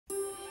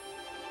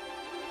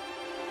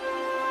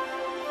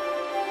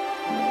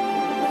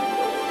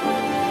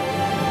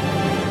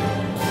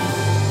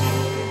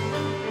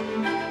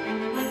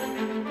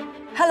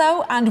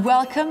and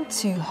welcome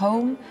to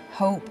Home,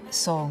 Hope,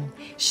 Song,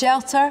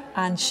 Shelter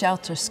and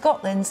Shelter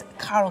Scotland's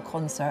carol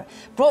concert,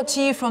 brought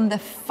to you from the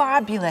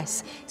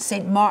fabulous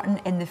St Martin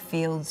in the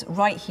Fields,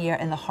 right here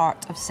in the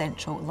heart of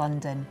central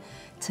London.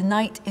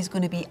 Tonight is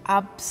going to be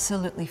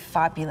absolutely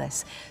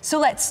fabulous. So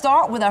let's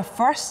start with our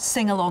first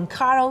sing-along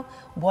carol,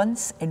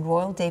 Once in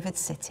Royal David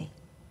City.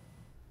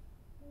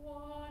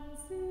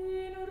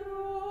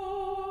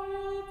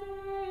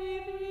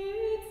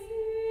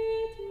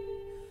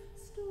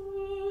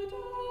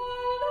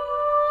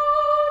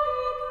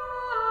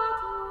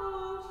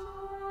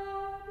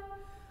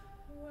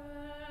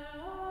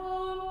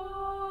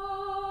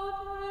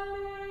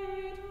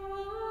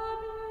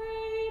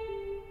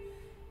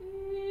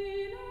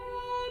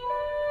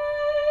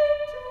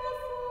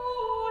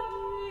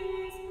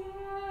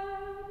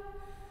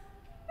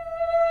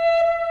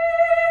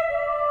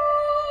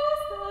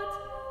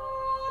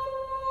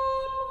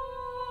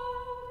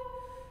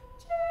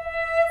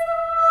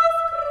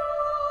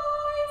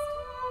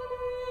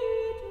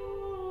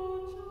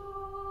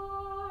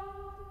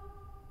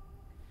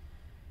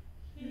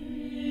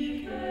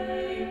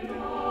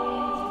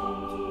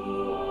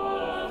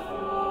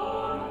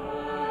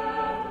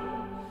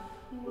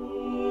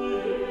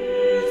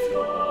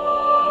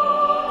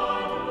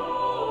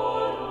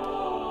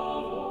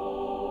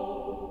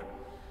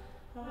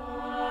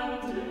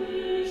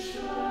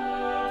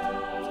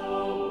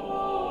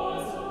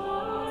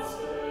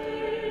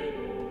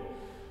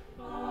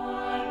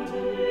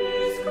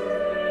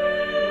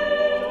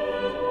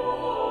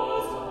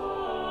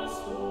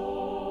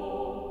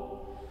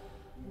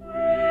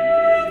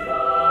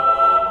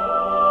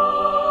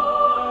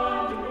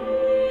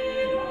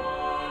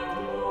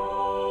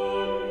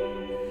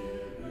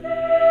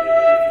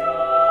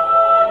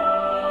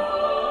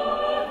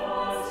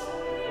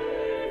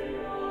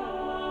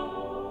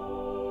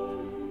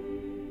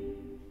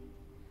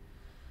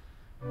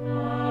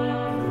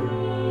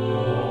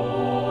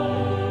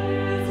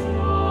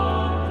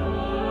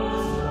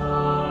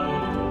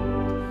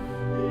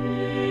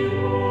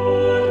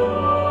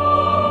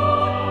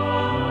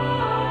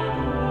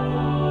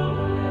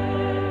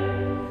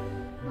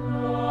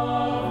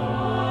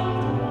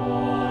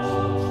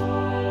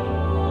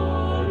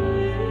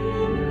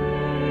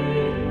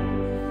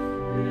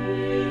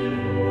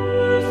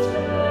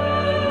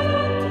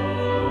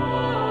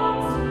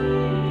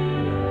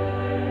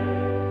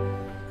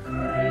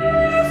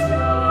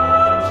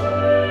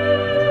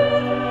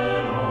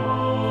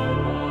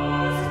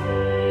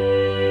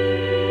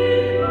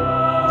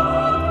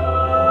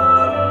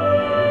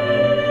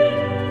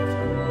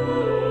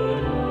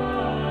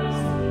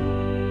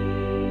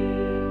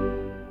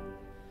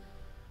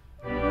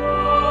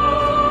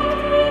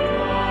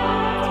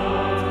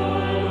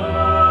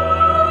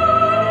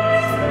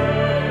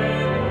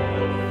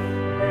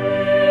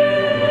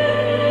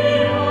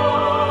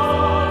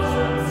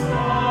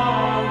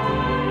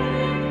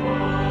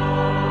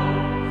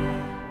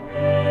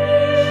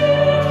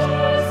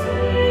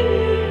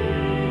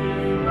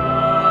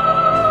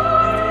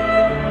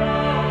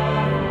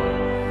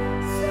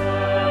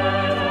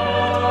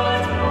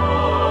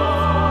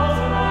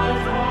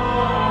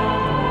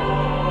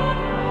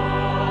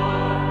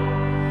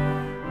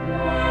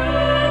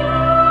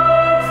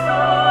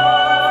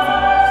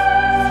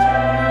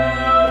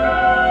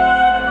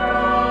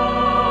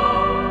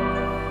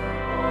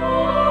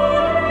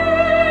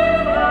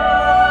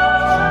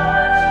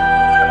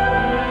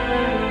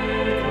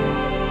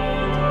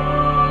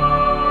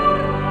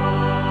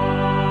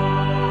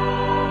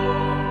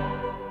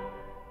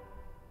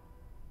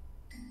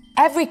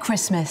 Every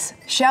Christmas,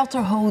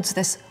 Shelter holds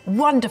this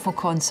wonderful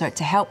concert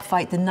to help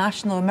fight the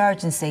national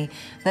emergency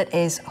that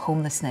is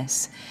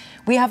homelessness.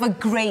 We have a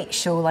great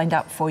show lined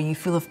up for you,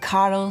 full of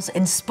carols,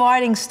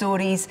 inspiring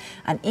stories,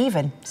 and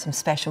even some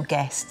special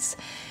guests.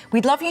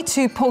 We'd love you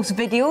to post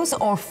videos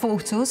or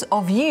photos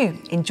of you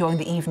enjoying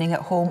the evening at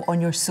home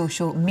on your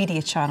social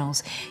media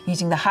channels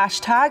using the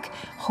hashtag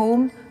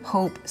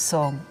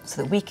HomeHopeSong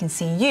so that we can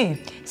see you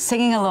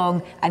singing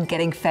along and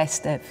getting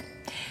festive.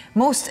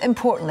 Most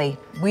importantly,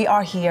 we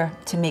are here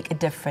to make a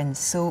difference,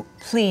 so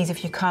please,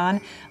 if you can,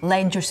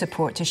 lend your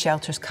support to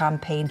Shelter's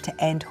campaign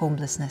to end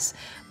homelessness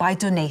by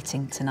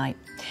donating tonight.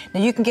 Now,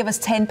 you can give us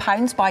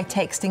 £10 by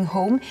texting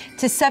HOME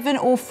to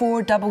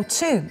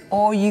 70422,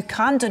 or you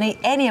can donate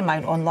any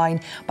amount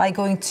online by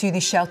going to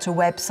the Shelter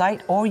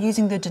website or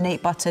using the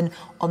donate button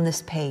on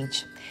this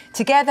page.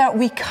 Together,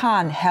 we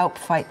can help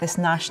fight this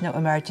national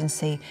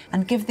emergency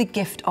and give the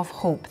gift of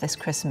hope this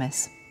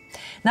Christmas.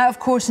 Now, of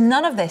course,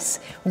 none of this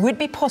would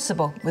be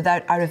possible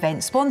without our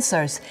event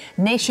sponsors,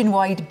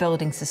 Nationwide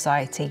Building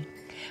Society.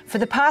 For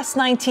the past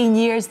 19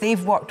 years,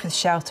 they've worked with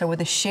Shelter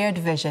with a shared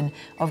vision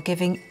of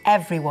giving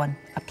everyone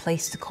a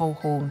place to call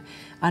home.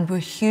 And we're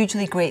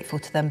hugely grateful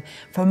to them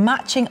for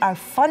matching our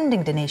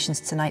funding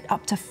donations tonight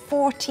up to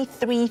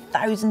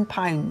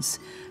 £43,000.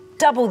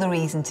 Double the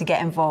reason to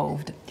get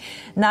involved.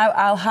 Now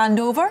I'll hand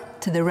over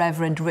to the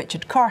Reverend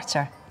Richard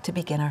Carter to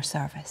begin our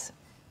service.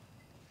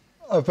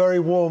 A very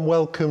warm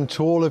welcome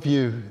to all of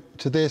you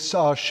to this,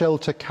 our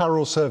Shelter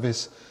Carol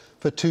service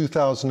for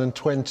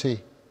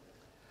 2020.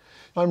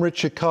 I'm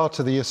Richard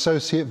Carter, the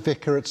Associate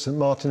Vicar at St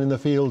Martin in the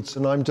Fields,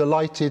 and I'm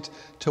delighted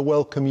to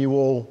welcome you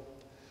all.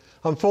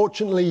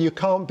 Unfortunately, you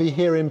can't be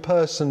here in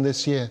person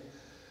this year,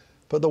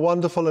 but the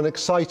wonderful and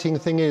exciting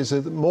thing is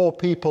that more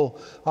people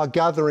are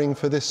gathering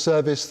for this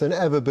service than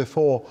ever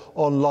before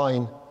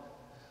online.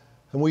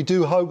 And we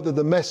do hope that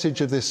the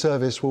message of this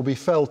service will be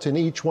felt in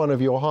each one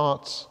of your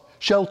hearts.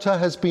 Shelter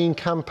has been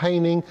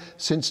campaigning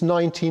since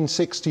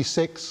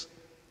 1966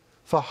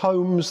 for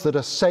homes that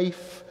are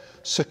safe,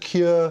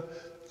 secure,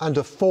 and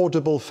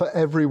affordable for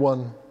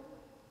everyone.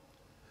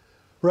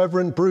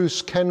 Reverend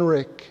Bruce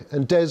Kenrick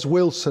and Des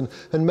Wilson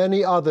and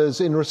many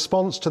others, in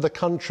response to the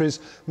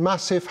country's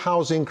massive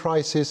housing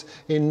crisis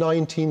in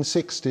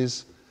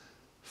 1960s,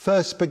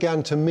 first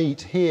began to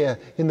meet here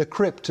in the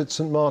crypt at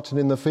St Martin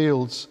in the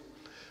Fields.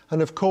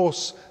 And of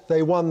course,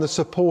 they won the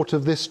support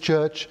of this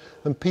church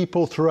and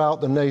people throughout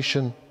the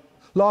nation.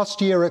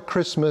 Last year at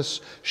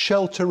Christmas,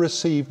 Shelter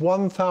received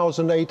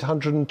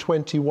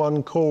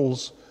 1,821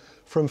 calls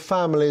from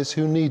families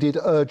who needed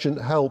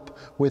urgent help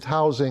with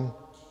housing.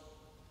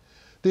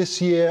 This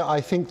year, I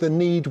think the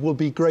need will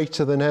be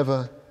greater than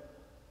ever.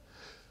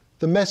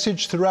 The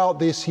message throughout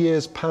this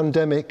year's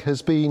pandemic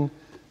has been,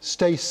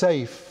 stay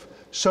safe,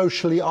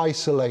 socially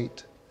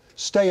isolate,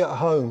 stay at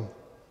home.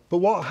 But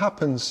what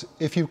happens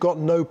if you've got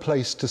no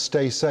place to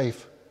stay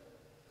safe?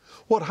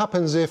 What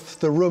happens if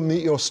the room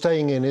that you're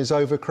staying in is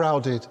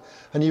overcrowded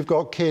and you've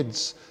got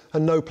kids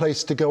and no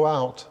place to go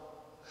out?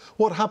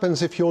 What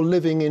happens if you're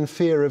living in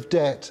fear of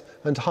debt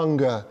and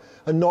hunger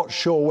and not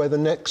sure where the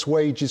next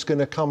wage is going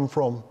to come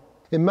from?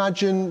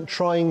 Imagine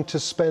trying to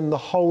spend the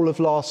whole of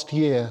last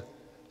year,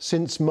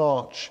 since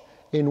March,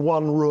 in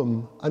one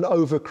room, an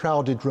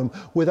overcrowded room,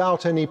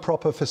 without any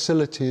proper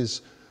facilities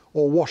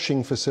or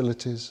washing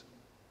facilities.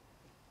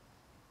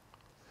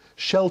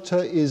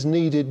 Shelter is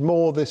needed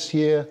more this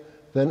year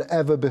than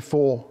ever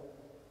before.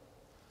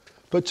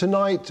 But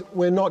tonight,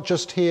 we're not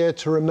just here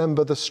to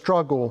remember the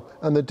struggle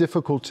and the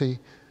difficulty.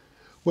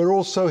 We're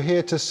also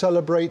here to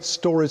celebrate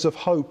stories of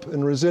hope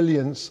and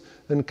resilience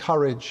and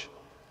courage.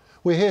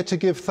 We're here to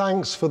give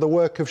thanks for the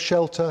work of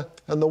Shelter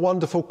and the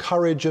wonderful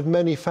courage of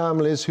many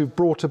families who've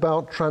brought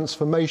about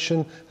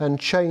transformation and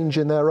change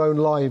in their own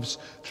lives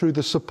through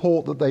the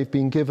support that they've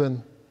been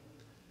given.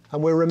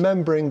 And we're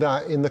remembering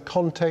that in the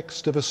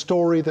context of a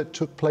story that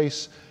took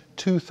place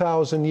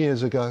 2,000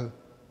 years ago,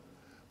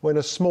 when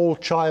a small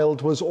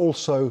child was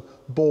also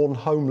born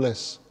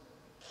homeless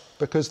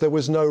because there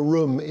was no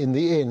room in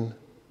the inn.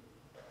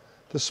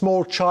 The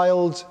small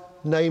child's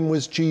name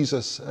was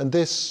Jesus, and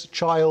this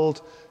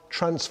child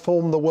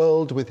transformed the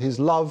world with his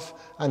love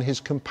and his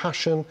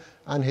compassion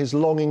and his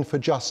longing for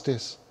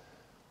justice.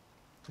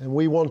 And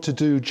we want to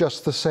do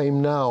just the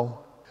same now.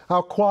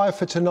 Our choir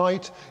for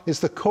tonight is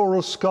the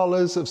Choral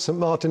Scholars of St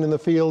Martin in the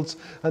Fields,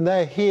 and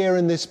they're here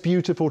in this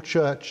beautiful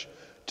church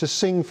to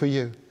sing for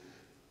you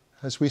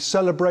as we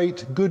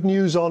celebrate good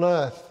news on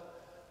earth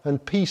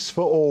and peace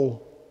for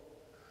all.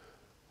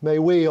 May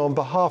we, on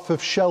behalf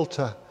of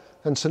Shelter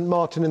and St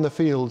Martin in the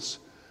Fields,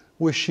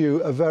 wish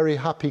you a very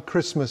happy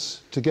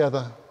Christmas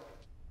together.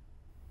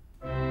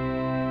 See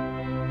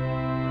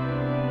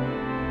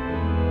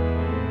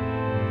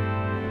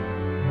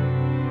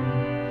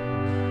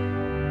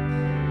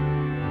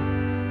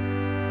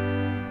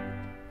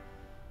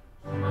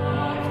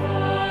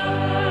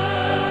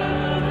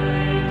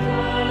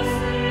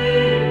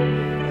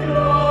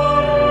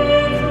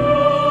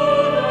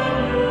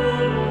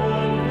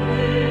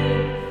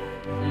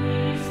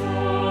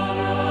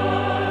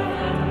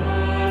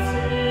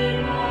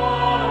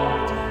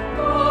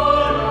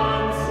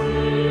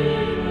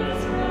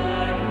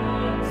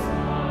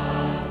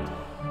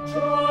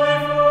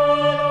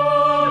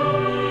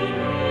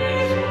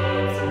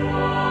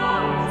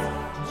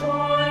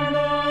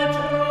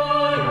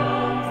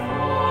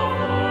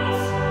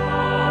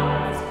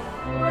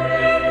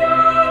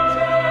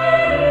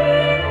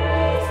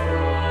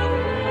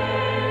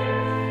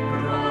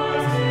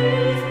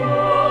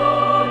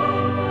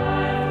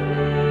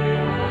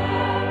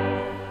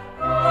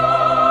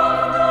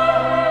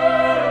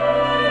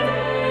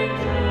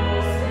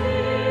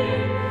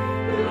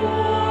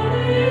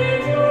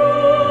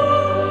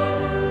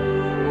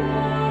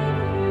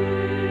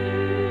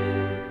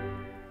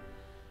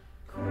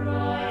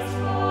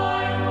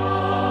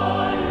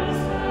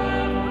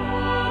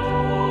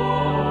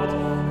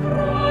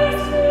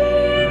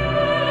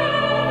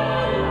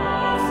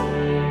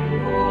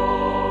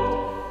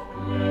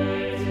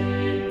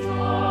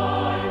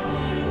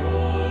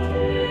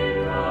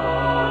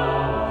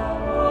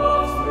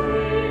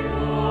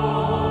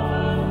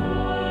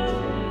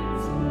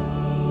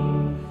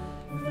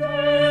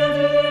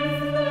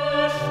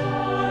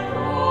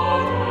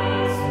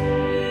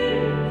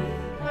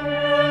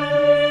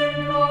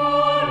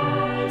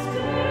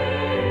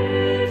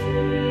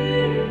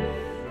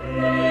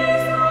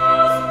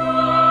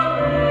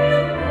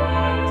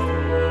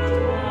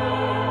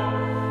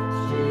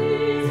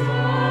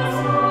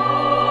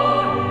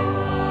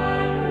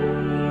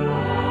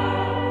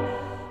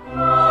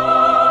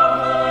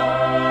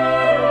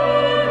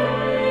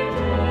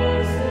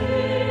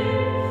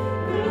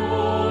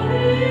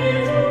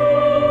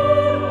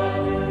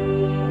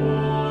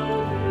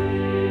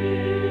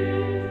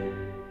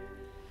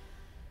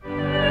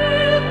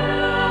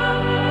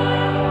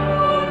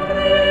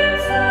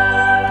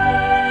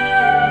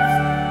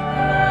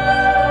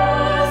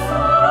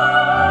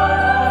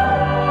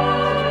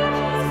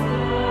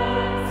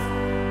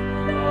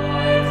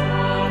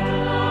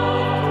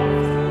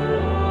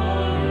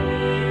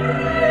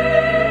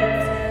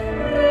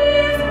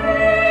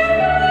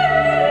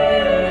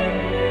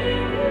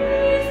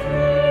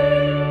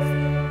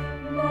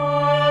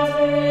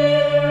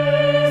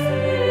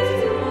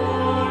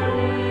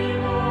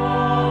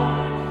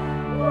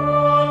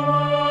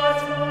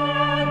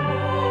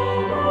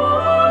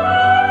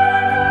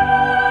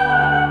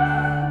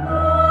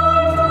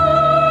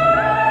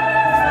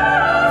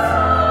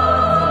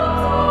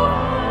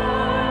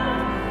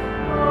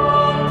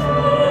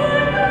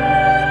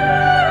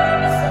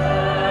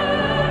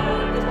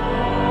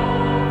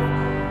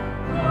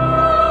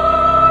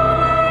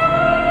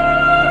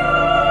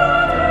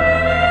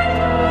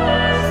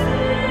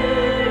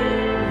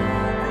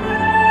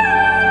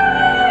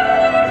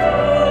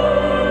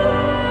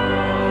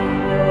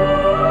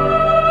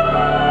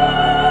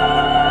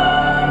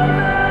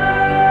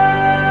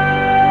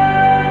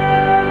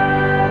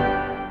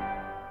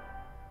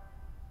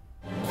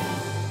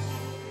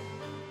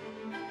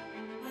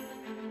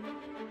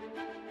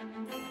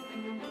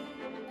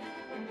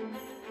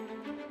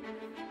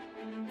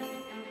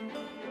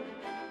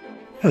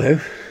Hello.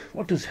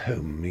 What does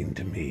home mean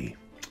to me?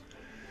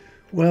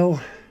 Well,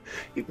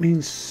 it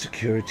means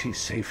security,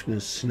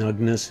 safeness,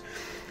 snugness,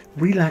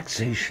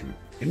 relaxation.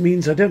 It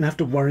means I don't have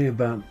to worry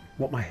about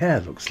what my hair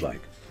looks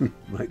like.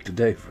 Like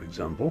today, for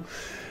example.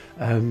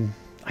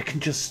 I can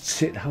just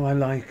sit how I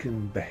like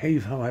and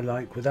behave how I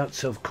like without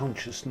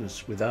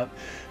self-consciousness, without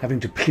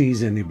having to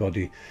please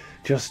anybody.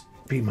 Just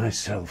be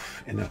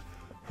myself in a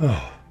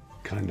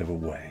kind of a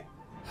way.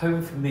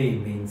 Home for me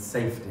means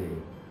safety.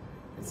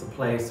 It's a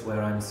place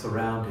where I'm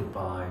surrounded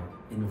by,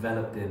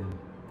 enveloped in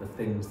the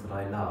things that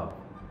I love,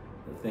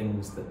 the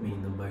things that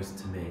mean the most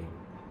to me.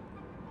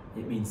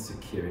 It means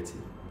security.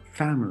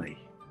 Family,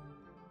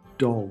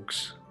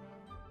 dogs,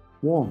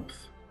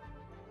 warmth,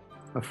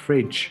 a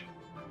fridge,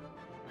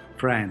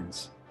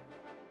 friends.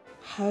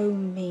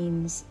 Home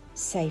means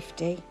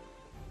safety,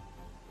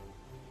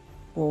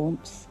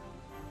 warmth,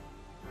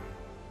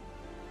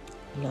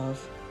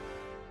 love.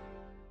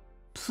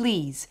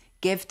 Please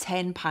give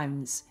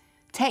 £10.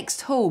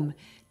 Text HOME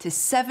to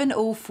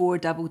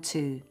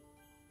 70422.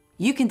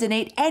 You can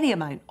donate any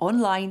amount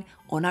online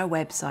on our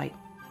website.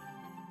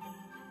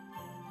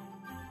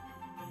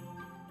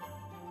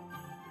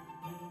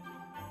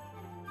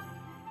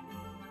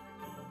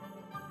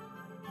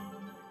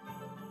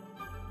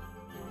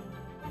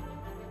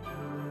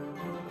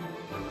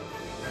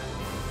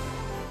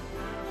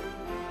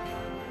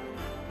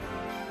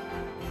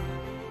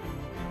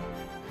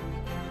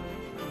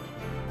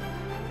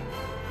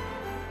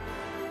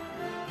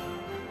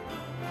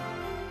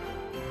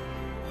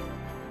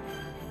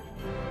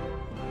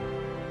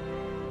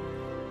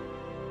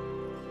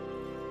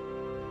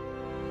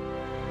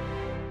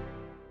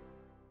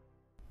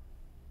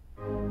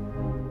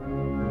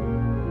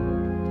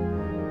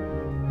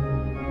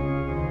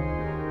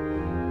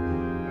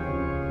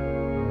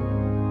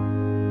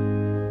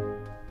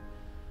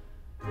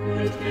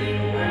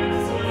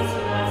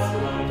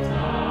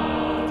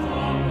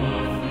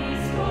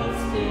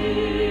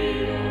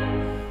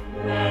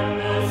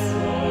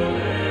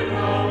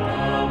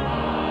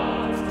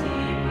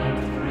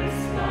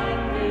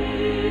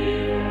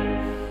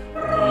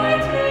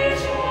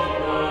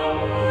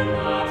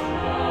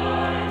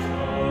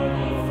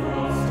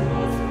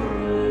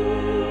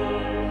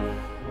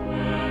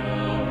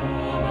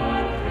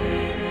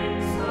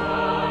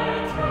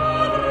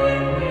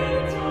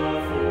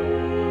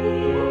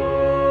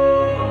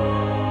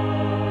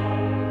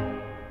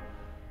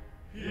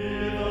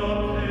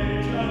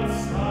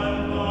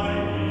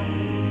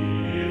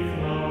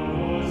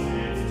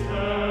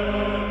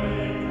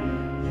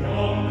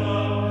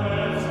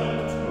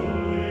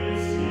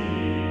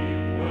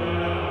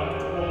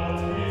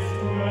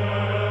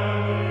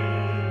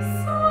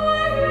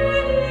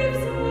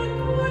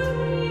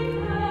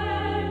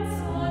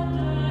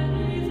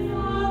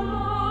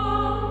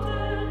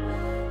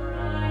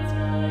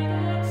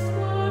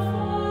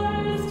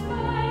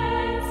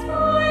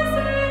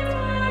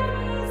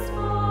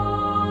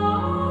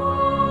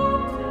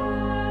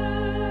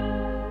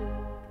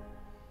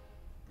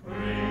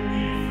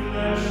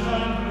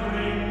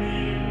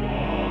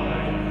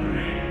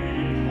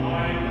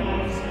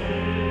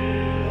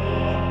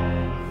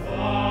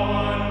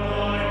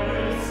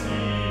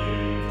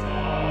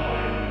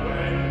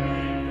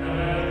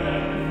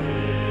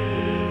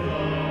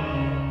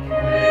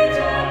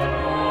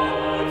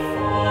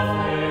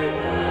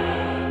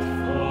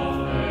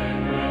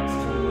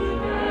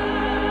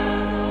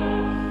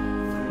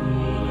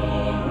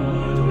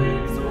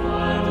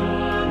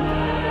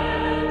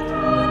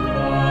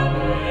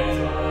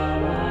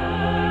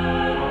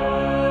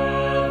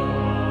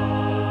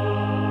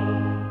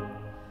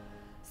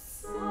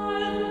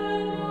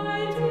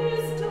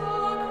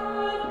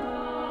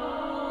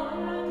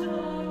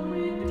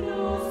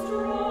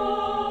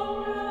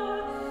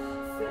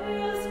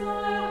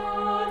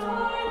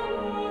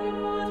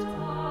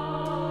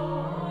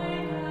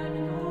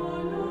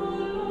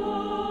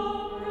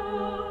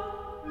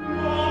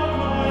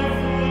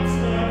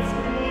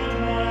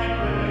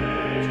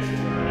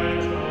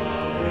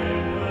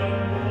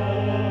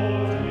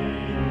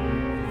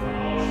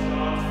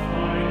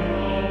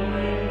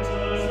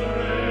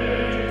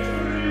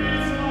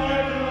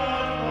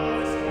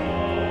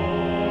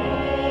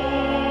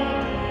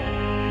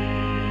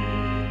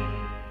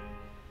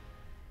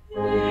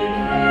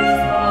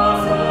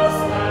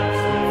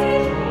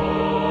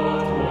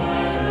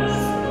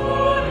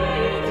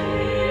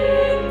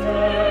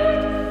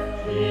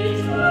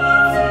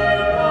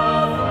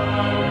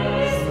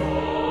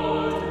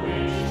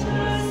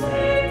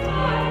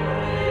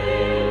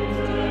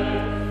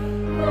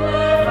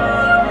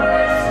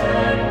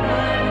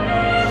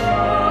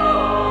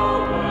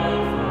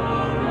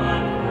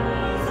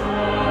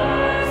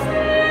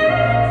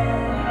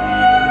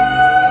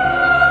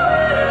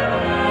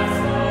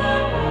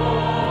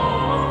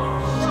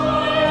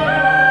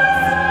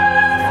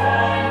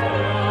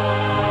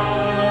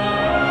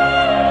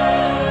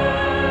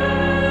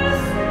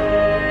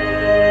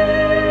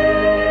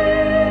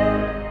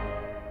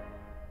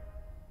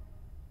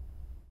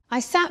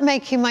 sat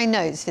making my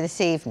notes for this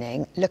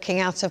evening, looking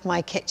out of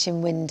my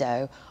kitchen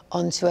window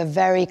onto a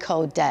very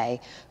cold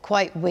day,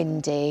 quite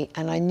windy,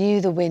 and I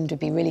knew the wind would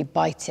be really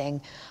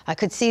biting. I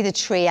could see the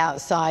tree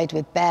outside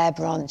with bare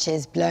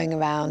branches blowing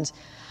around.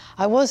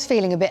 I was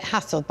feeling a bit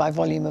hassled by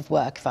volume of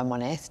work, if I'm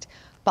honest,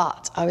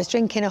 but I was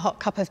drinking a hot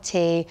cup of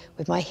tea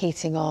with my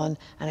heating on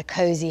and a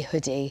cosy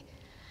hoodie.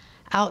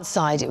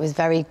 Outside it was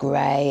very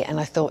grey, and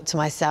I thought to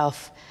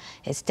myself,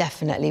 it's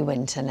definitely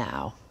winter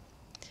now.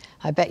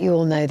 I bet you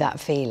all know that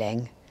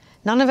feeling.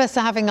 None of us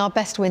are having our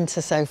best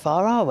winter so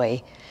far, are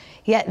we?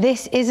 Yet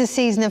this is a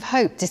season of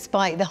hope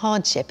despite the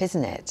hardship,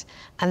 isn't it?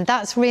 And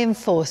that's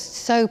reinforced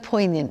so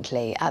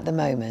poignantly at the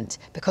moment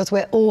because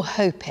we're all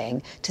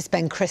hoping to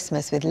spend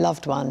Christmas with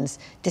loved ones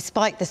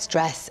despite the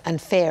stress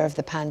and fear of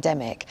the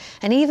pandemic.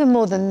 And even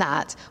more than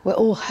that, we're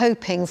all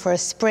hoping for a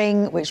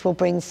spring which will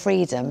bring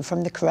freedom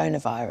from the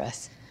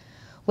coronavirus.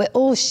 We're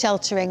all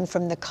sheltering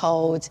from the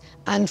cold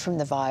and from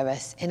the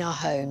virus in our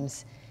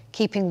homes,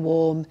 keeping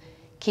warm,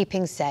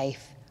 keeping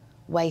safe,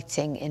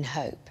 waiting in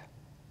hope.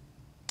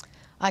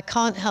 I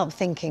can't help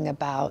thinking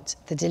about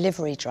the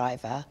delivery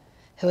driver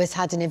who has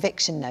had an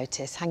eviction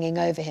notice hanging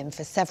over him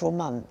for several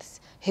months,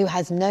 who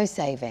has no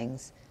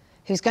savings,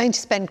 who's going to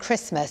spend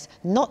Christmas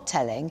not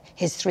telling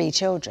his 3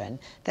 children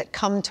that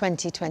come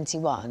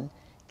 2021,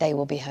 they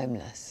will be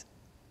homeless.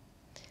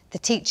 The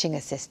teaching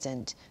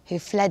assistant who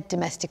fled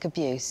domestic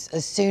abuse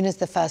as soon as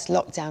the first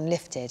lockdown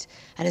lifted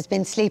and has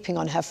been sleeping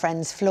on her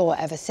friend's floor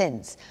ever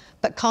since,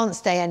 but can't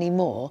stay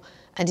anymore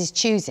and is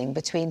choosing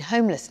between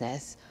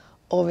homelessness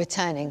or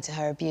returning to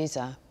her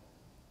abuser.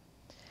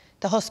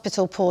 The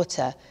hospital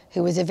porter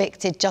who was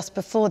evicted just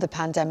before the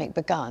pandemic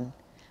begun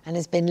and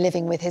has been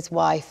living with his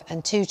wife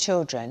and 2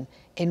 children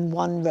in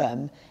one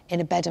room in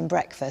a bed and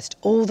breakfast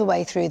all the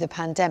way through the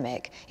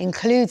pandemic,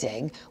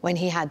 including when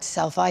he had to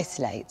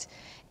self-isolate.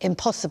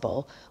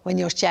 Impossible when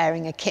you're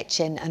sharing a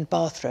kitchen and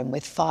bathroom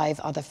with 5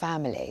 other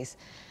families,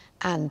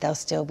 and they'll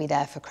still be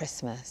there for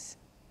Christmas.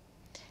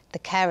 The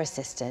care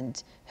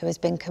assistant who has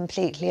been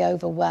completely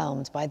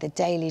overwhelmed by the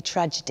daily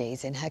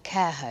tragedies in her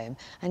care home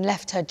and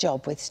left her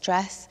job with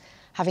stress,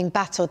 having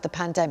battled the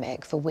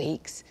pandemic for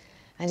weeks,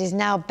 and is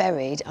now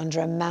buried under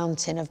a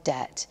mountain of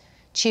debt,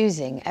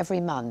 choosing every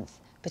month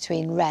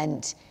between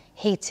rent,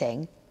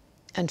 heating,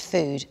 and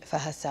food for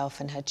herself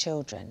and her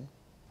children.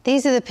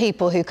 These are the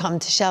people who come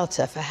to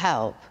shelter for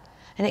help.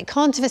 And it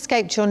can't have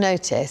escaped your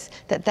notice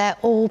that they're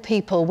all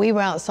people we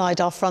were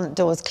outside our front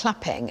doors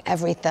clapping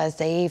every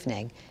Thursday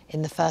evening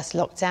in the first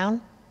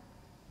lockdown.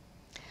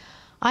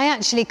 I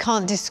actually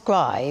can't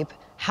describe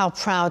how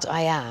proud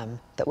I am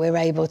that we're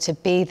able to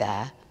be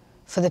there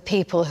for the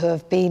people who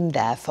have been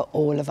there for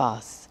all of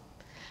us.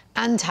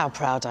 And how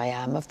proud I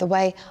am of the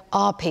way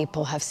our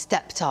people have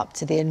stepped up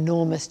to the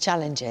enormous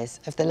challenges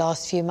of the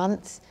last few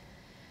months.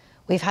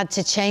 We've had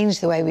to change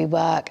the way we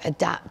work,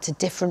 adapt to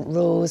different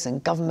rules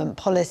and government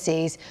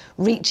policies,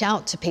 reach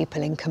out to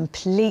people in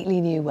completely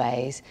new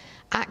ways,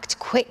 act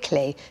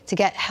quickly to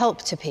get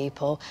help to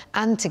people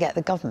and to get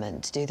the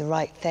government to do the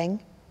right thing.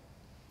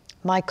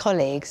 My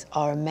colleagues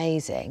are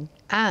amazing,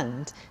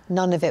 and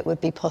none of it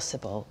would be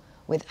possible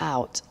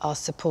without our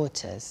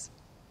supporters.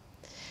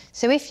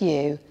 So if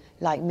you,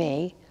 like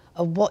me,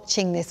 are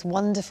watching this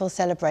wonderful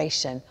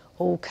celebration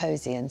all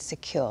cosy and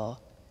secure,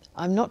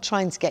 I'm not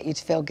trying to get you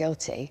to feel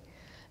guilty.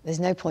 There's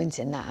no point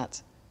in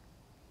that.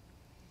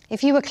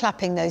 If you were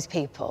clapping those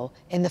people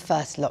in the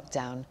first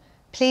lockdown,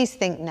 please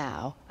think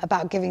now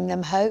about giving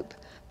them hope,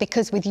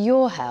 because with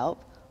your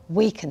help,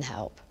 we can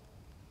help.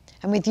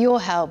 And with your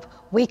help,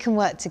 we can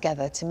work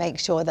together to make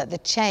sure that the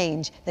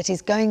change that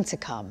is going to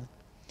come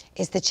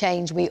is the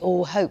change we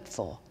all hope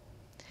for.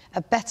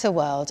 A better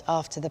world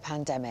after the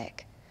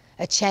pandemic,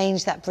 a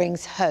change that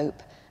brings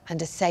hope and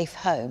a safe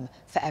home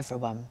for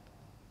everyone.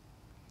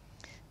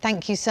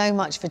 Thank you so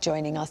much for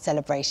joining our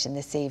celebration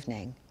this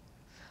evening.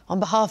 On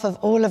behalf of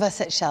all of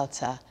us at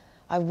Shelter,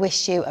 I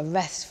wish you a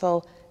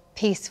restful,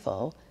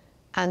 peaceful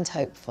and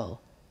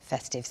hopeful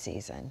festive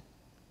season.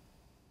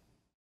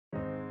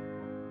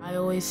 I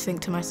always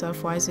think to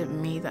myself, why is it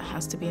me that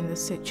has to be in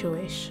this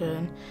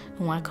situation,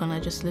 and why can't I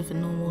just live a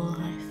normal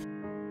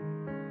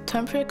life?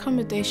 Temporary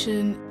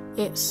accommodation,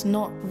 it's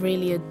not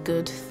really a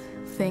good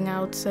thing,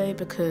 I would say,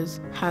 because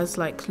it has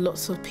like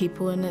lots of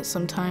people in it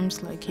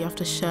sometimes. Like you have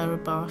to share a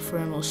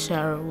bathroom or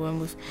share a room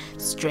with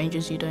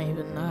strangers you don't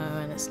even know,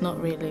 and it's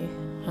not really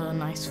a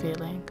nice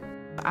feeling.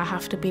 I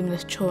have to be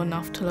mature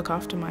enough to look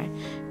after my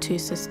 2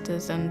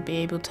 sisters and be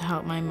able to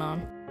help my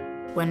mum.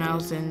 When I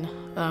was in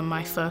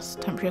my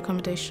first temporary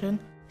accommodation,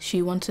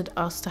 she wanted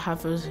us to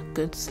have a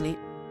good sleep.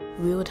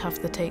 We would have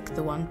to take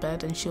the 1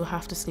 bed and she would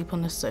have to sleep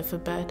on the sofa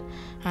bed,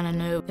 and I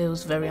know it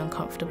was very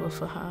uncomfortable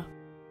for her.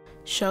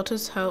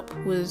 Shelter's help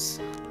was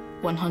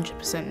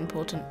 100%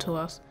 important to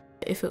us.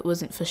 If it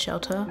wasn't for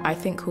Shelter, I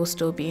think we'll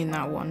still be in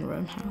that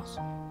 1-room house.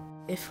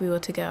 If we were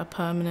to get a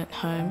permanent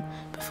home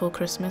before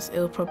Christmas, it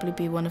will probably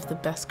be one of the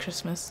best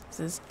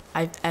Christmases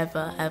I've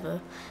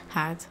ever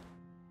had.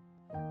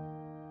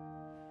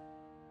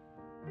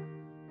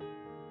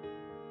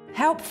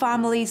 Help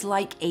families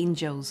like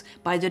Angels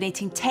by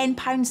donating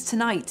 £10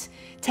 tonight.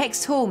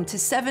 Text HOME to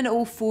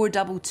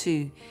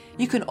 70422.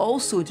 You can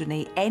also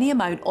donate any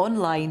amount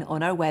online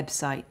on our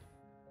website.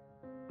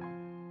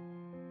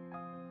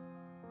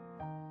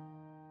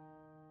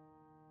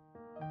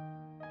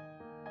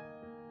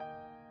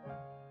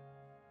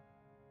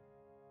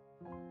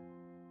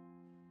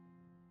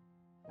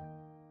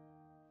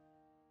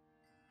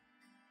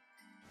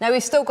 Now,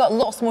 we've still got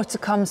lots more to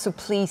come, so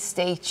please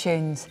stay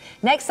tuned.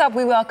 Next up,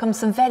 we welcome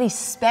some very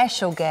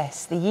special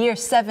guests. The Year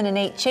 7 and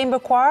 8 Chamber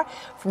Choir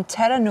from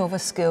Terra Nova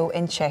School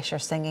in Cheshire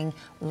singing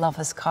Love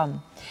Has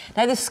Come.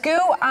 Now, the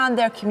school and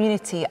their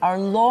community are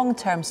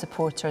long-term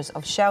supporters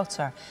of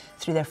Shelter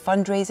through their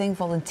fundraising,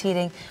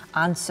 volunteering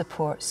and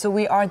support. So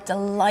we are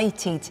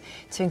delighted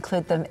to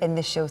include them in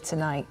the show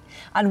tonight.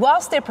 And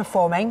whilst they're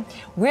performing,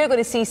 we're going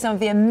to see some of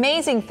the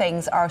amazing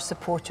things our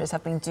supporters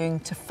have been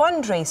doing to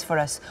fundraise for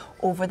us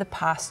over the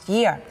past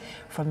year.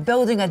 From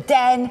building a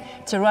den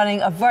to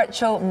running a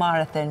virtual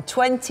marathon,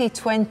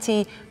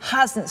 2020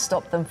 hasn't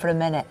stopped them for a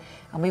minute.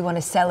 And we want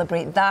to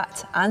celebrate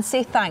that and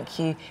say thank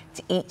you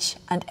to each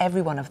and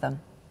every one of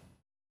them.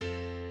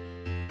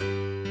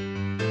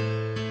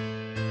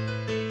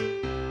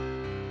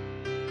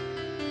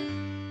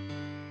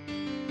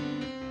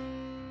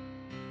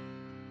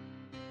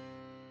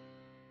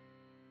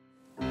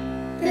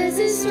 There's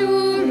a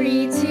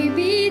story to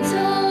be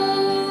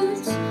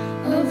told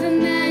of a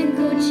man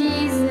called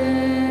Jesus.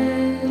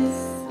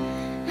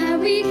 How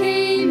we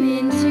came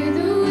into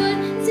the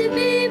world to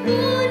be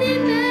born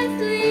in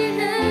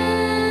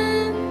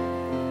Bethlehem.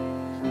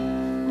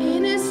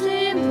 In a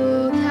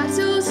simple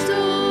cattle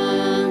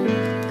stall,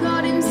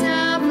 God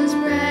himself was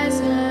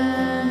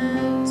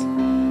present.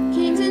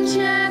 Kings and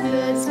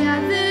shepherds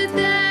gathered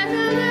there,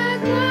 and a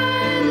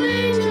choir of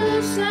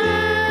angels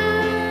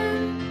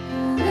sang.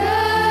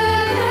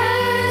 Love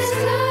has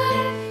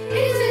come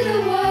into the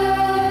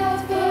world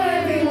for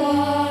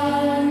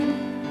everyone.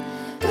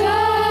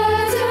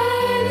 God's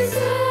own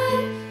Son,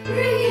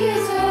 bringing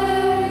us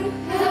home,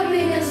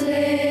 helping us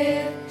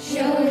live,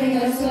 showing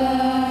us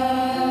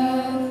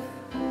love.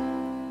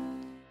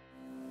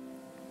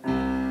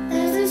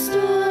 There's a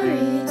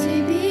story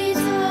to be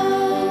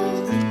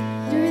told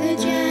through the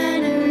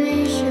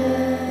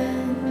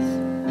generations.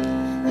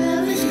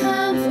 Love has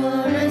come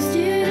for us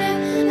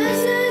today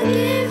as a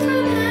gift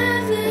from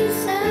heaven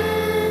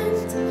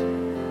sent.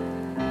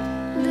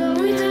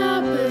 Though it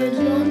happened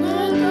long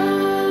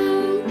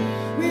ago,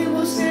 we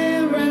will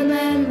still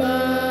remember.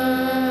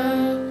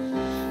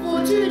 For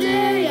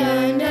today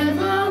and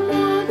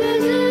evermore,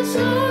 there's a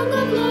song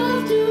of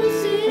love to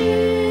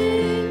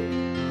sing.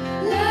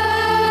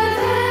 Love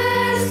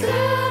has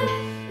come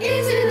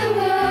into the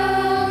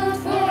world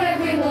for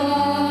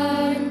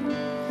everyone.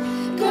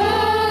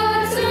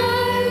 God's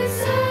own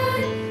Son,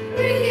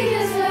 bringing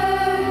us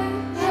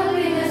home,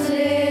 helping us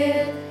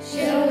live,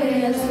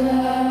 showing us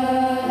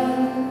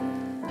love.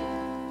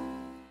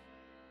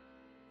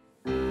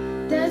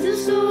 There's a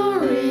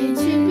story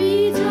to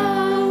be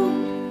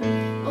told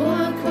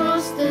all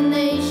across the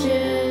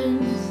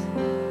nations.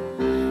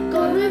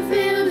 God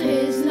revealed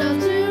his love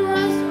to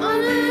us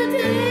on a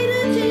day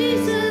that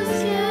Jesus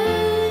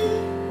came.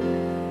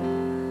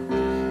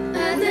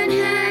 Earth and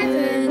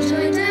heaven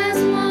joined as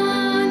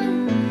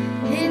one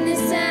in the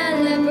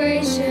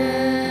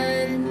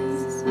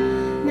celebrations.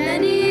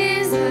 Many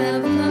years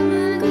have come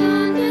and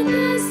gone, but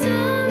the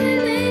song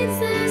remains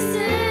the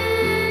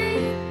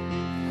same.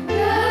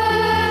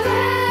 Love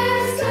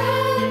has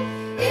come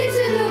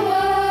into the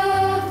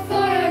world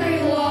for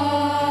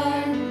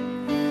everyone.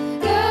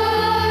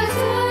 God's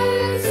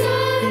own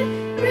Son,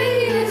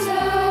 bringing us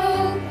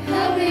home,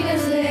 helping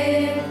us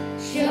live,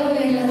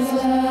 showing us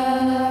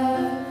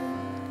love.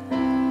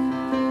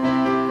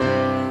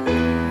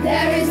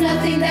 There is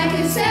nothing that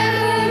can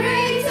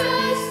separate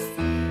us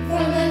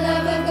from the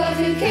love of God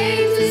who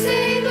came to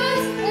save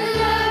us. The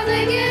love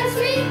that gets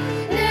me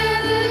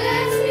never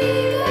lets me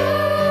go.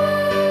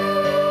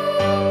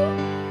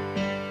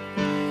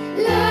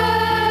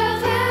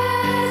 Love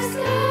has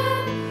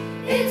come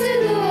into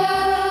the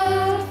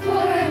world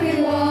for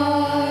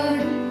everyone.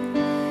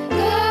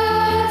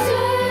 God's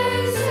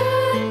own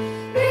Son,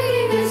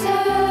 bringing us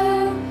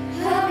home,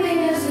 helping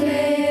us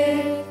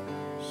live,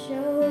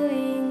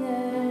 showing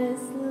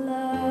us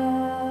love.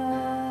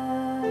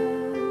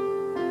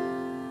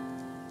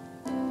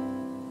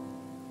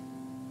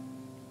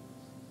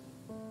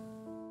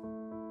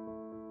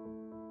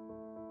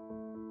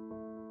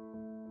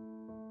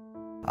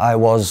 I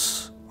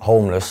was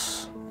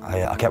homeless.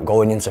 I kept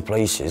going into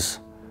places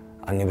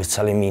and they were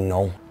telling me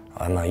no.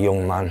 I'm a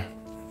young man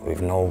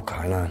with no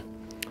kind of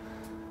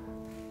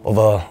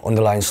other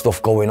underlying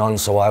stuff going on,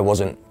 so I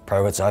wasn't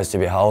prioritised to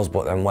be housed.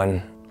 But then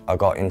when I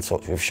got in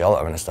touch with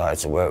Shelter and I started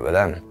to work with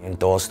them, and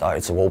doors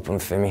started to open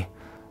for me.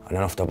 And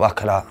then off the back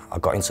of that, I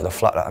got into the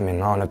flat that I'm in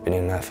now, and I've been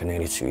in there for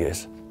nearly 2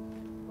 years.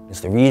 It's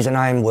the reason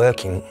I'm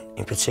working,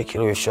 in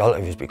particular with Shelter,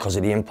 is because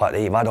of the impact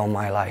they've had on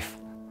my life.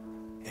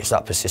 It's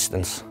that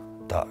persistence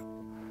that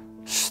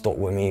stuck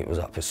with me. It was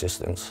that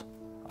persistence.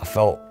 I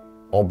felt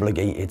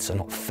obligated to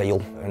not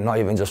fail, and not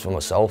even just for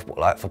myself, but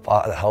like for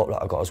part of the help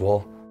that I got as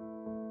well.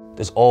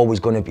 There's always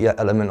going to be an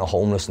element of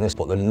homelessness,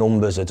 but the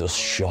numbers are just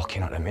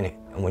shocking at the minute.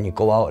 And when you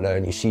go out there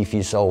and you see for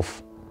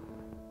yourself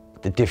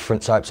the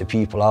different types of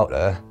people out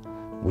there,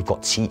 we've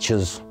got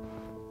teachers,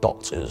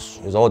 doctors,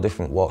 there's all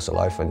different walks of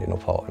life ending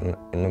up out in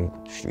the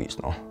streets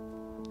now.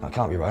 That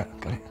can't be right,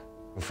 can it?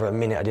 And for a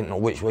minute I didn't know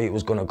which way it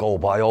was going to go,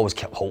 but I always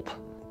kept hope.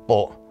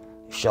 But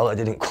if shelter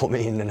didn't come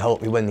in and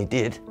help me when they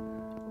did,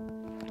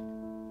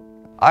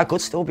 I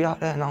could still be out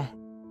there now.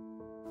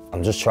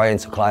 I'm just trying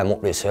to climb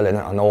up this hill,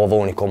 innit? I know I've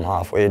only come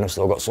halfway and I've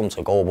still got some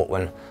to go, but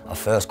when I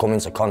first come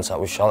into contact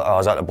with shelter, I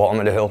was at the bottom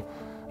of the hill.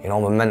 You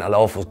know, my mental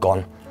health was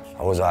gone.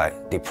 I was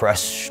like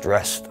depressed,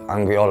 stressed,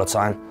 angry all the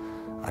time.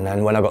 And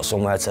then when I got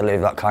somewhere to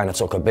live, that kind of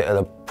took a bit of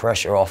the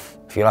pressure off.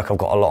 I feel like I've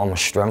got a lot of my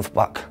strength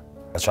back.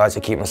 I try to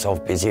keep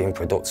myself busy in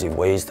productive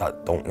ways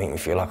that don't make me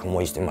feel like I'm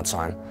wasting my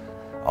time.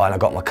 Oh, and I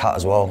got my cat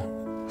as well,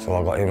 so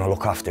I got him, I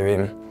look after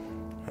him.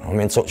 I'm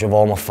in touch with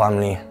all my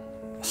family,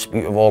 I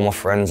speak with all my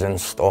friends and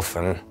stuff,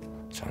 and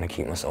trying to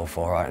keep myself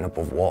all right and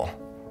above water.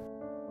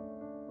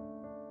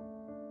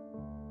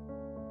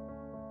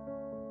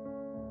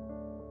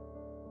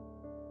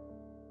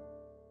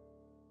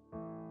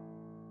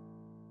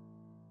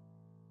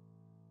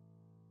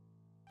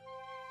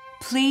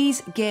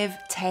 Please give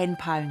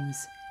 £10.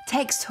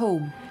 Text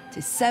HOME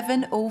to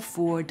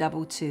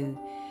 70422.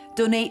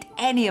 Donate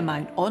any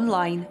amount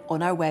online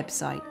on our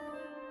website.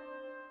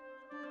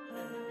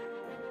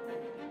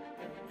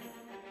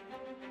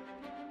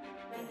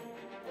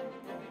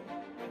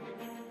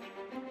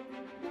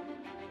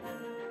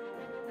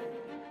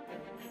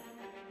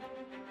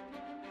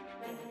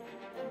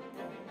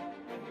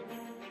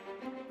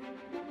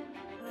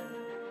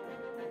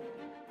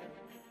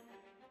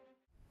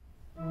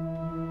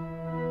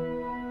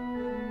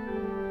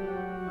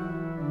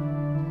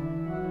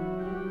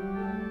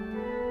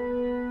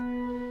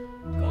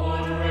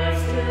 God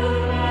rest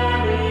your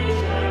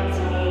marriage.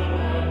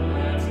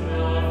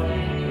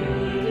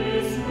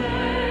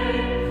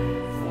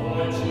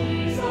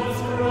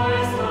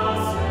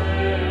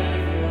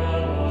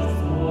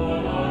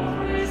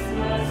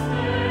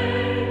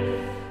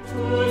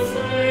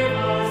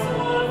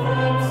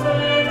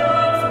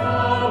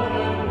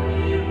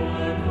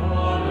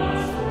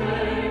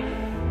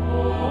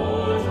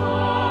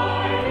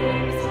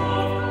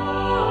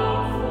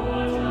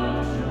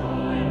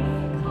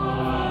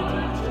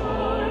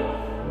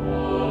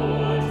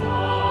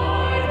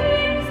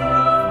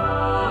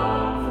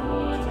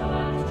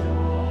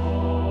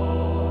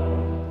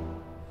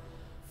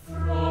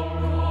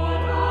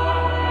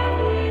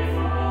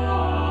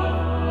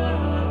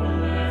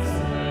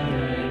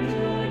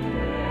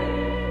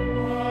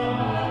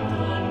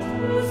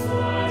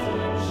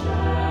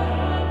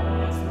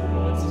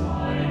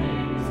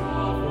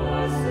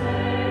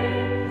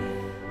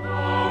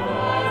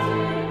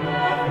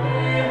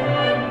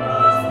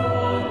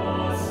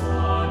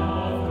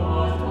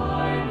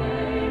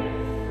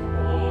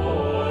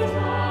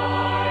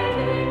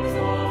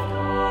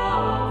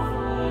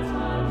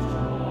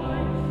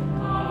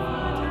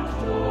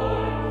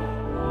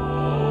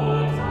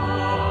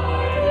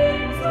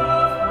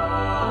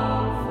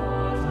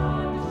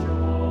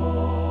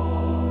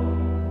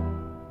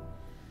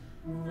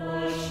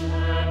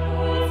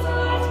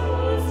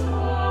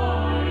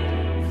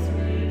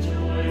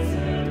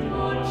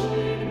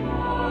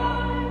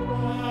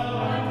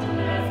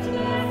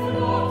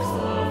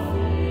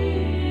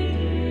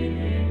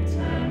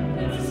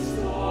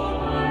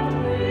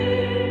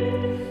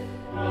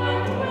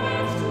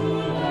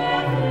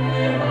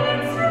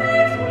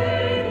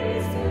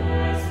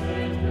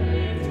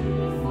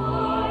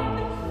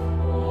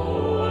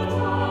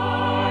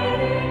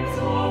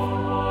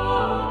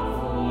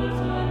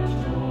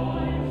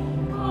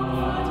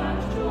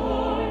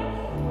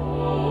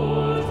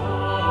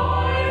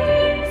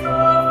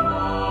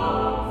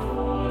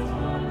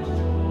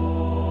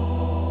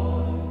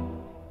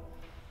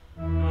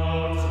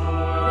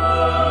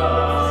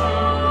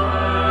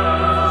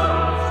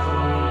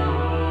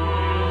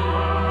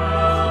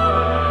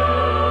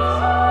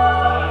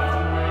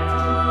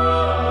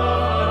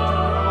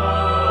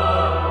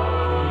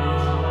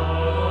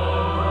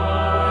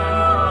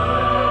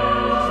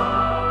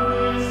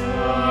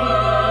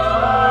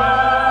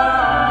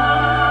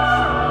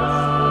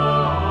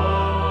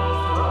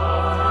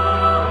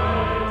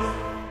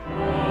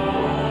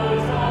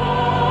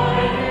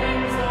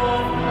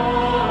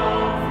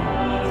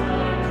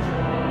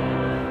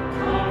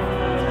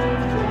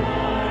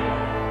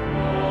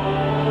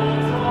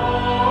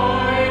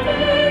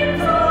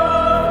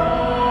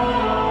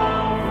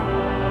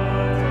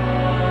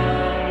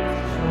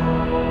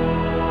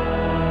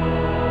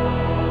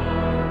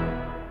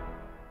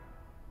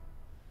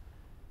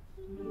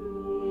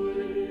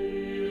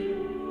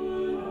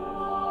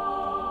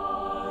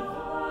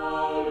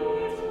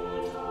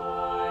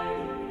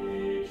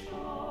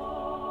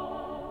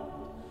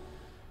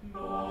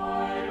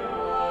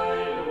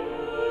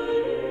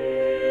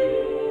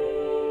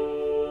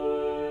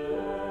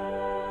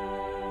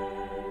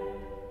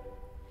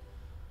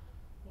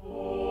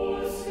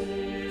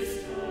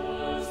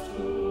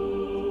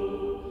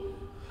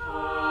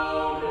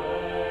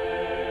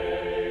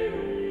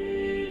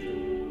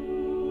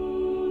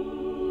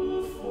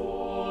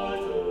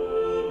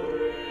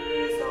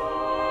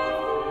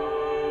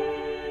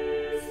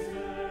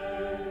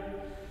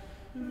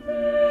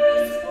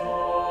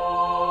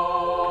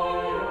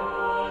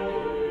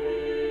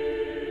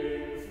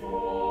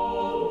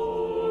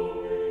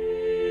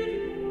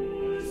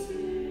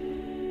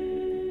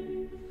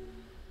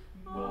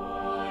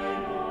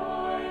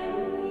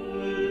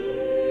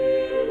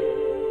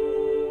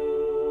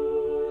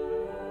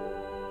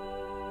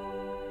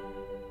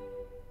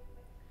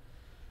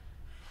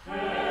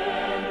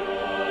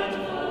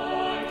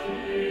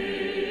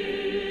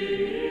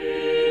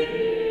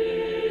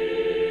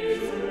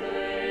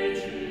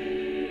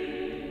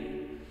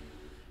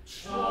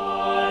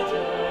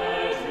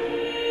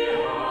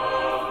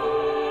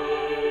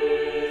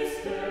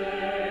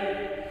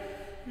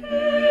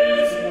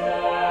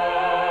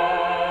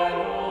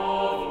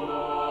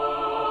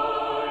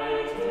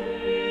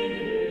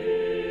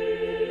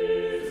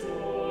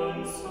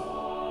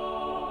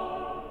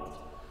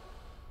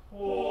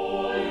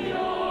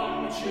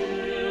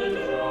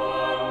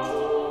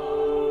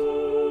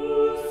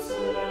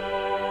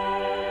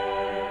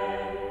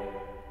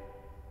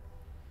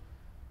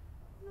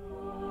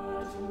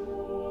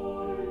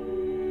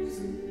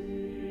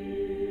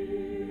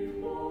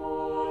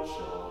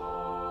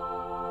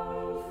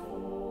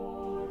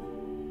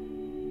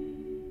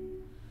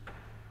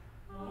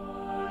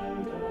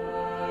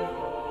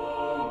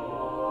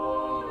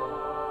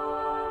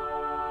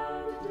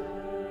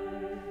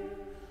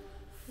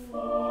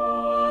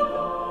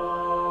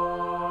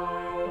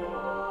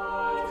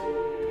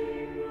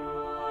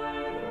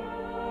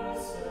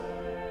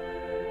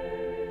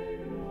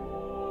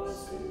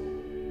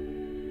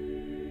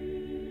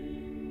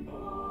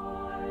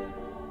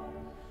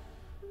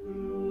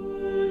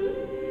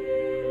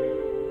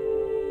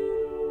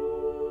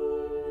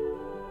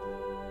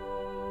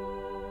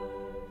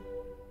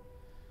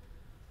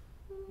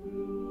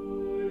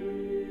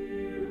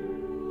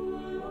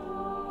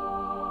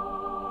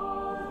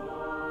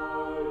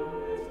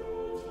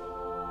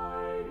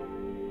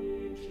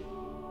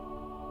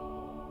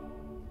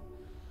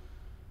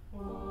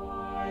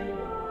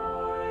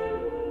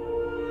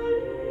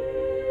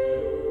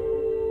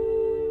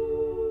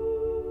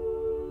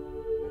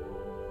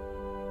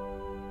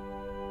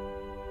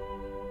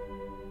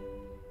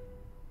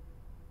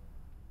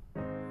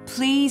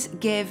 please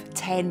give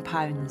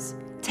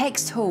 £10.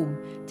 Text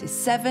HOME to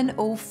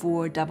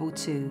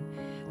 70422.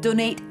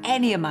 Donate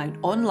any amount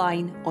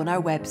online on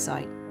our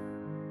website.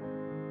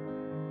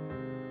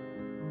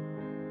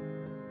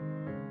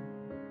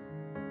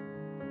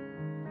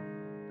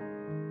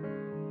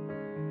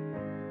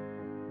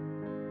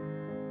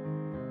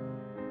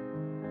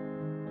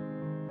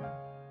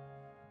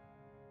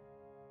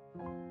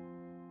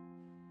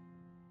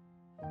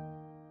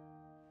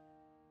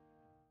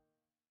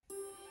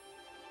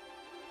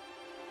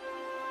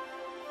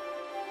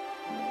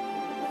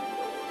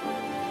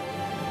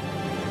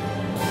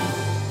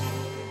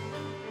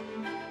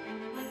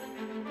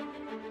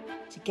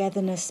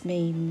 Togetherness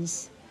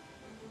means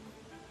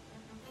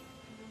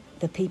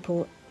the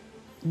people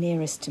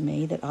nearest to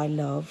me that I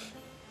love,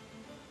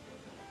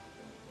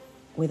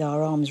 with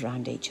our arms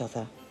round each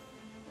other,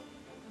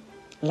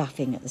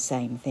 laughing at the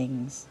same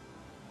things,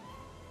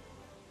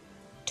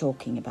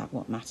 talking about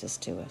what matters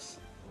to us.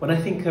 When I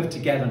think of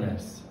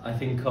togetherness, I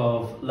think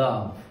of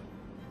love,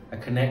 a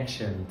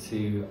connection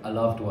to a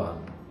loved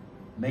one,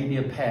 maybe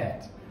a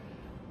pet,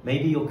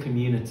 maybe your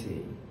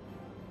community.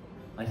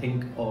 I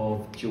think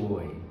of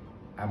joy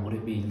and what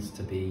it means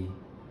to be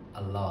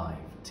alive,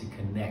 to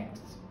connect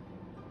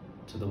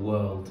to the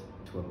world,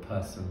 to a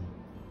person,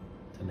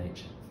 to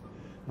nature.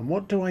 And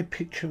what do I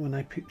picture when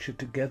I picture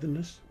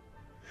togetherness?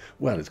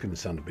 Well, it's going to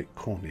sound a bit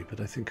corny, but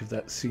I think of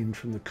that scene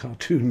from the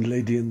cartoon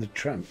Lady and the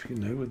Tramp, you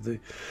know, with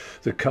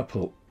the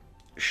couple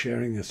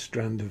sharing a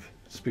strand of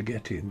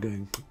spaghetti and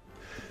going.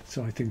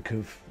 So I think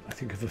of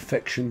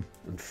affection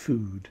and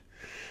food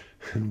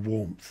and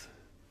warmth,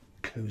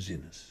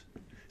 coziness,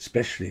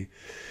 especially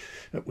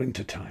at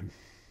winter time.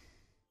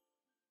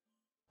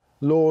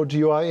 Lord,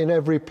 you are in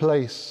every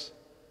place,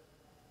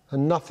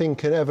 and nothing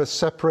can ever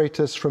separate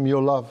us from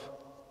your love.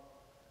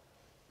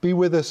 Be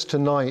with us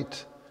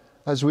tonight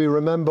as we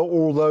remember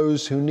all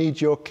those who need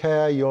your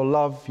care, your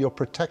love, your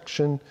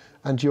protection,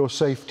 and your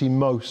safety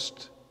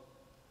most.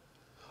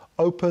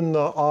 Open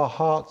our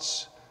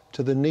hearts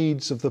to the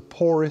needs of the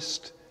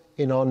poorest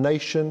in our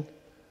nation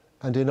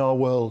and in our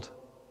world,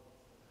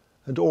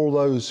 and all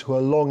those who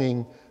are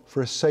longing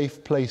for a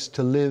safe place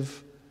to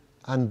live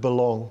and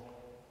belong.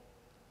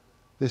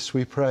 This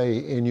we pray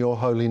in your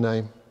holy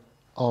name.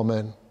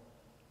 Amen.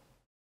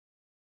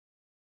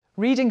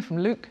 Reading from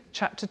Luke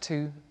chapter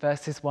 2,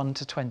 verses 1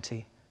 to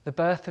 20, the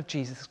birth of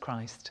Jesus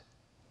Christ.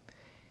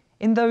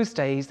 In those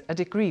days, a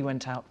decree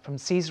went out from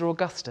Caesar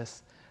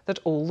Augustus that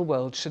all the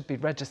world should be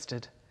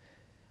registered.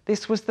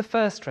 This was the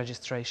first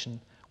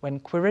registration, when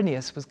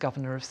Quirinius was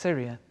governor of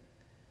Syria.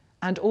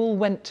 And all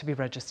went to be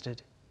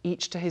registered,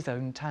 each to his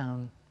own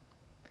town.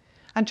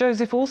 And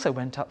Joseph also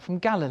went up from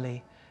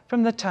Galilee,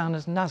 from the town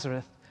of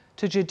Nazareth,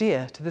 to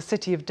Judea, to the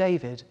city of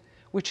David,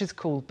 which is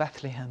called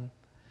Bethlehem,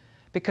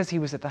 because he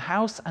was of the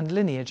house and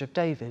lineage of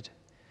David,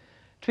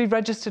 to be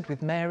registered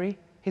with Mary,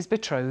 his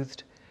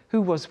betrothed,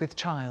 who was with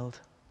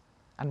child.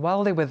 And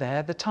while they were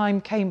there, the time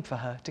came for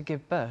her to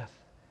give birth.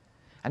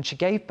 And she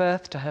gave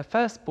birth to her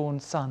firstborn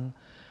son,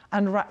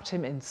 and wrapped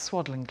him in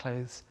swaddling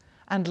clothes,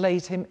 and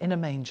laid him in a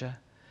manger,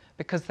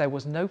 because there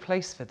was no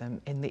place for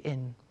them in the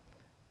inn.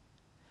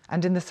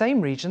 And in the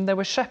same region there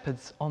were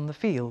shepherds on the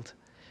field,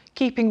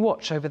 keeping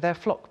watch over their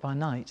flock by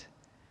night.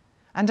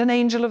 And an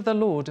angel of the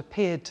Lord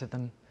appeared to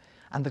them,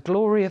 and the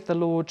glory of the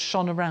Lord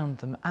shone around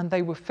them, and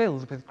they were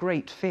filled with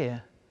great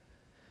fear.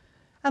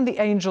 And the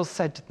angel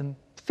said to them,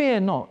 "Fear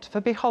not, for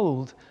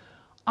behold,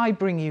 I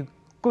bring you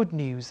good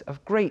news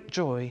of great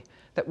joy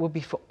that will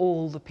be for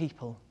all the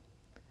people.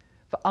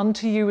 For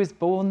unto you is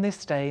born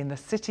this day in the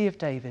city of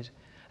David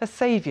a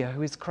Saviour,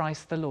 who is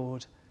Christ the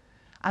Lord.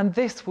 And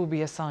this will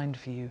be a sign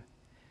for you.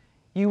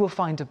 You will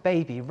find a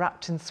baby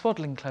wrapped in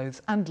swaddling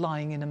clothes and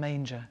lying in a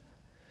manger."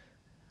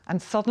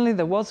 And suddenly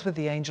there was with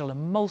the angel a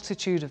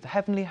multitude of the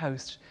heavenly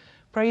host,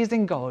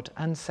 praising God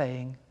and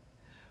saying,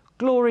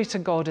 "Glory to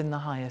God in the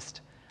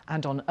highest,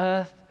 and on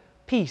earth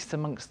peace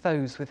amongst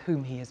those with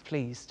whom he is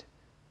pleased."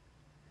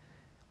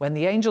 When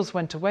the angels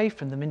went away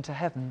from them into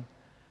heaven,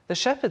 the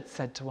shepherds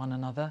said to one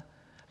another,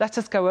 "Let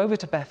us go over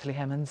to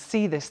Bethlehem and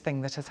see this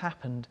thing that has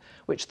happened,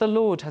 which the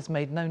Lord has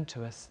made known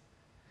to us."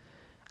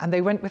 And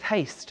they went with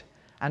haste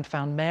and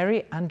found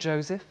Mary and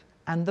Joseph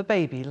and the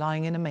baby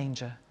lying in a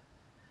manger.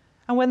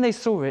 And when they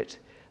saw it,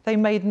 they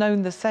made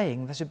known the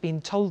saying that had been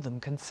told them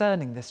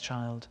concerning this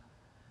child.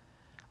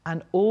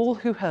 And all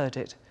who heard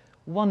it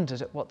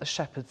wondered at what the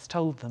shepherds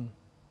told them.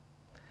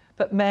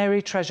 But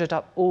Mary treasured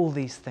up all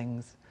these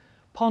things,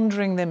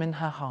 pondering them in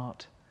her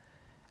heart.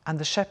 And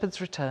the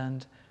shepherds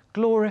returned,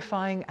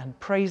 glorifying and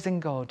praising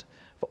God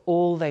for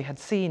all they had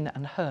seen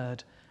and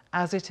heard,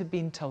 as it had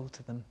been told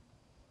to them.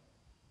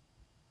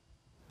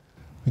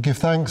 We give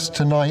thanks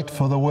tonight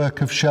for the work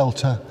of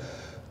Shelter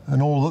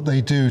and all that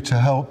they do to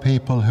help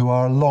people who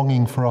are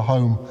longing for a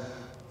home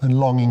and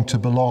longing to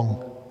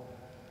belong.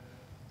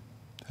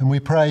 And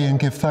we pray and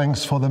give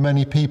thanks for the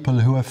many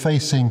people who are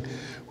facing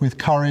with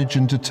courage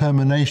and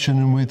determination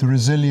and with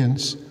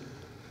resilience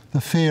the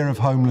fear of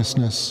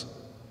homelessness,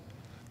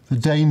 the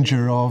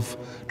danger of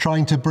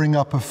trying to bring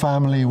up a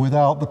family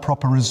without the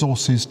proper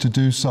resources to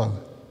do so.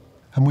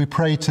 And we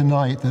pray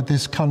tonight that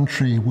this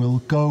country will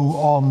go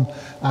on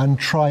and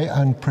try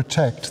and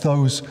protect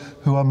those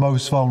who are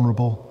most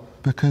vulnerable,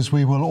 because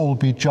we will all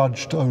be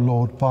judged, O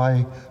Lord,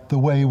 by the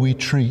way we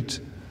treat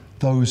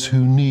those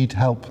who need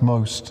help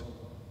most.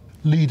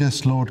 Lead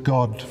us, Lord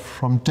God,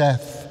 from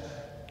death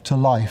to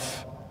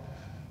life,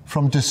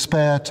 from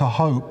despair to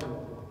hope,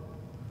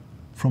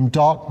 from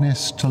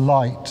darkness to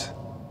light.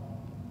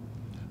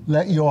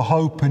 Let your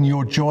hope and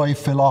your joy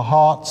fill our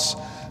hearts,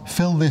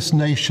 fill this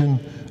nation,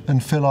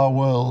 and fill our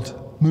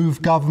world.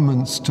 Move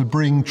governments to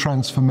bring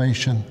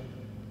transformation.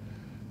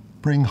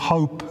 Bring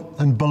hope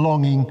and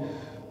belonging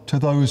to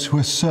those who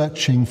are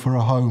searching for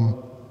a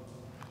home,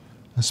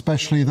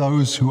 especially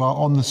those who are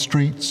on the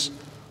streets,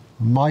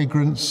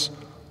 migrants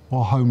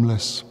or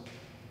homeless.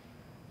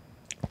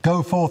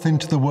 Go forth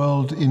into the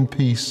world in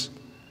peace.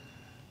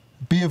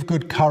 Be of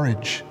good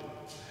courage.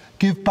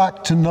 Give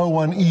back to no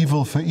one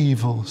evil for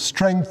evil.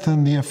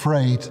 Strengthen the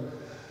afraid.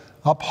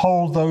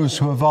 Uphold those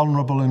who are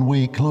vulnerable and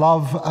weak.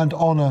 Love and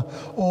honor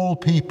all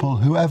people,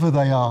 whoever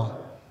they are.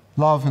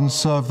 Love and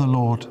serve the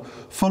Lord,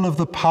 full of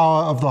the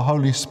power of the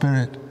Holy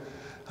Spirit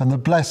and the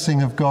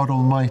blessing of God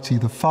Almighty,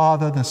 the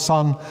Father, the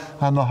Son,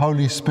 and the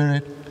Holy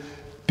Spirit,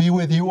 be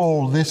with you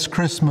all this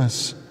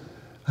Christmas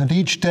and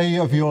each day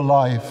of your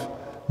life,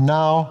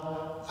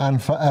 now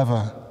and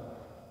forever.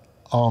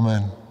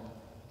 Amen.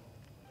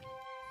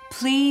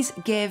 Please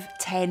give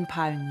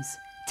 £10.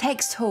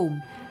 Text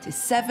HOME to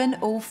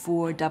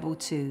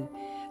 70422.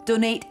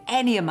 Donate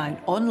any amount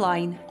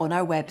online on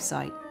our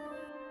website.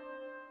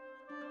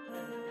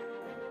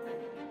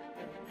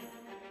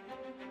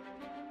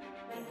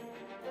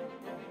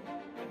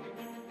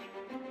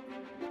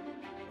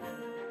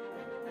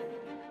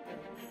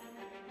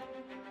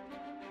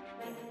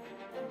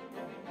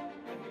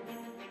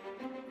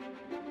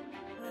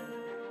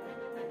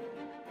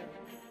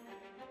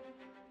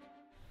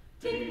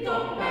 Ding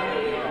dong,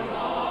 merry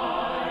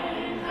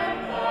arrive, and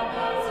the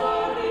bells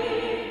are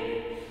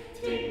ring.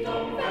 Ding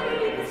dong,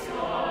 merry the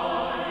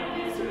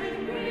sky is with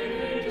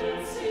religion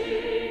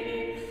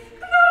singing.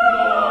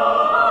 Gloria,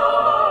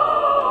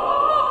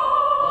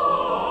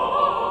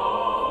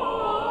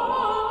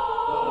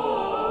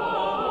 Hosanna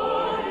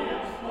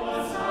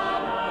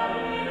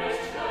in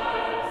excelsis.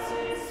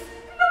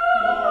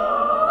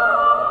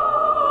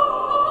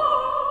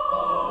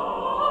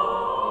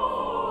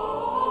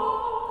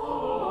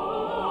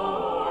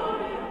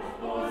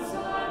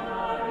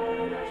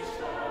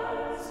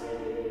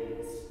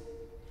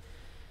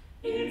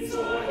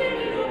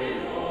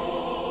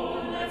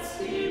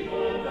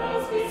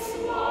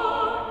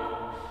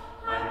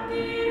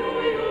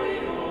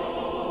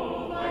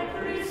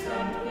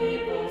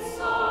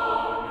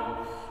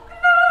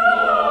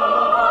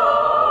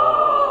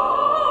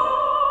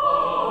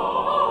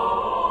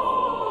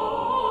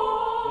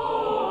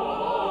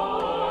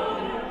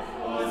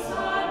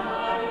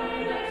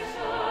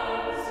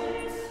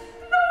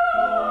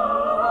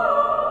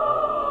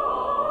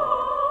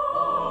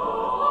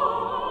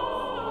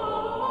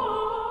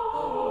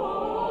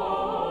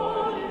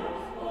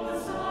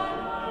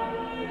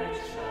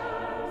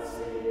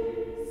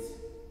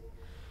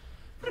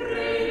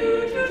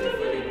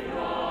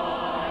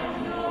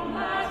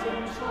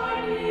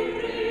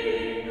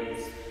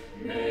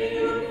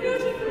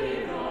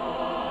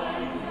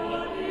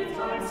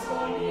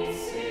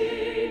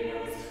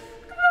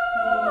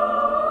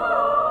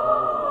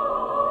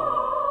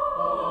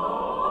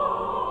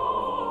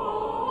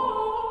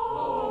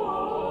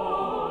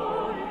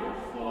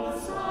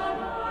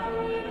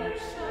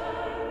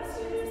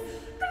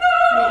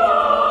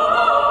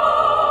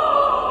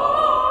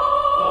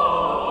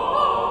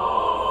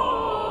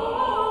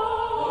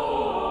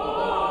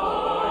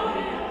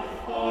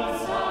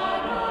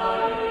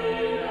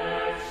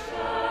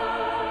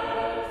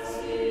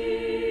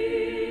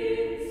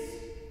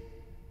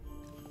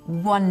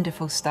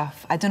 Wonderful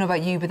stuff. I don't know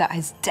about you, but that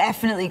has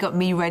definitely got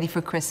me ready for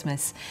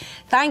Christmas.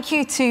 Thank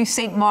you to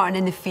St Martin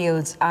in the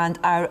Fields and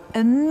our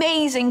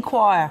amazing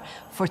choir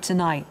for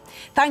tonight.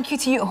 Thank you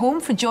to you at home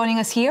for joining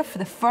us here for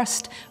the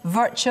first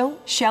virtual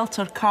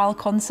Shelter Carol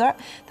concert.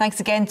 Thanks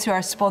again to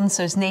our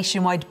sponsors,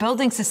 Nationwide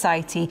Building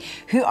Society,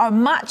 who are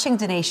matching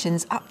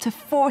donations up to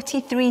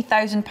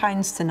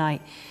 £43,000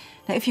 tonight.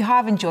 Now, if you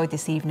have enjoyed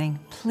this evening,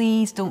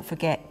 please don't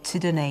forget to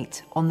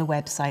donate on the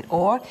website,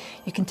 or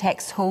you can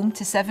text HOME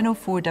to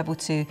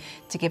 70422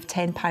 to give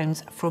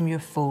 £10 from your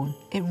phone.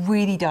 It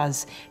really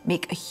does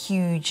make a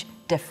huge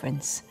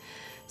difference.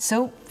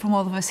 So, from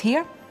all of us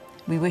here,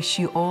 we wish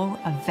you all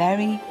a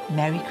very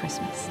Merry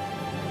Christmas.